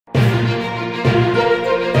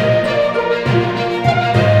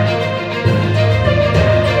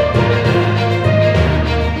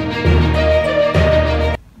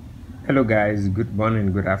Hello guys, good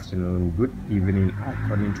morning, good afternoon, good evening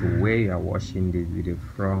according to where you are watching this video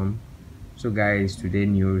from. So guys, today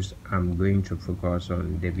news, I'm going to focus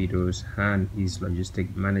on Davido's and his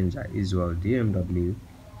logistic manager Isreal DMW.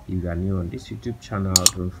 If you are new on this YouTube channel,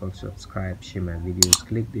 don't forget to subscribe, share my videos,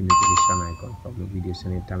 click the notification icon for more videos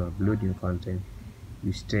anytime I upload new content.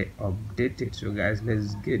 You stay updated. So guys,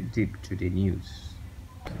 let's get deep to the news.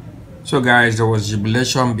 So guys, there was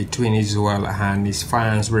jubilation between Isreal and his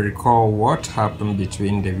fans. We recall what happened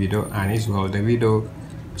between Davido and Isreal. Davido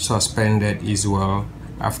suspended Isreal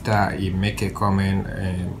after he made a comment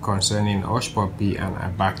concerning Hush Puppy and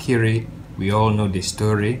Abakiri. We all know the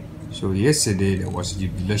story. So yesterday there was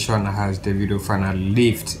jubilation as Davido finally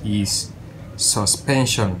lifted his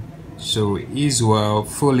suspension. So Isreal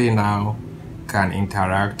fully now can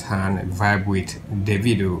interact and vibe with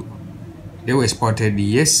Davido. They were spotted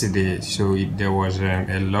yesterday, so there was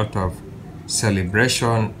a lot of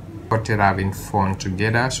celebration, spotted having fun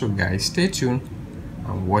together. So guys, stay tuned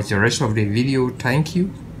and watch the rest of the video. Thank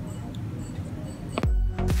you.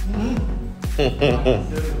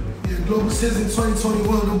 Global Citizen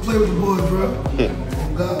 2021, don't play with the boy, bro. Oh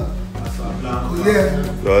God.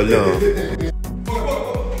 Oh,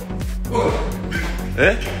 yeah.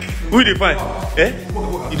 Eh? Who did you find? Eh?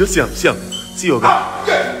 You don't see him, see him. See your guy.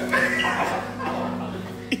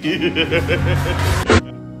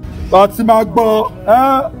 Party Magbo,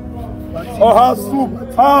 Oha soup,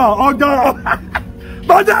 Oga,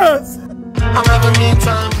 Badges! I'm having me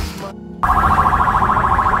time.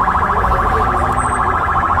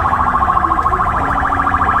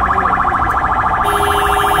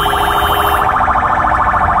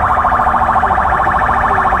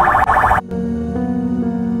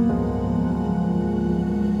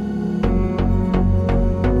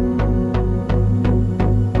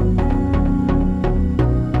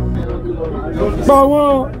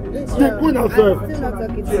 The queen herself.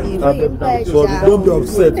 Don't be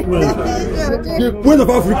upset, queen. The queen of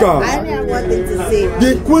Africa. I have one thing to say.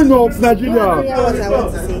 The queen of Nigeria. What I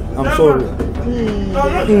want to say. I'm sorry.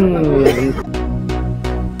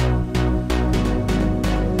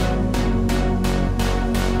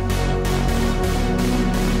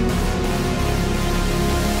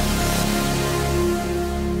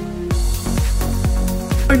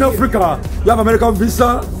 In Africa, you have American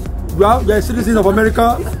visa. You're a citizen of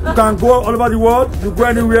America. You can go all over the world. You go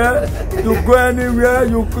anywhere. You go anywhere.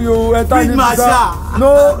 You enter any visa.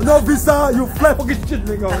 No visa. You fly fucking shit,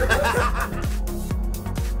 nigga.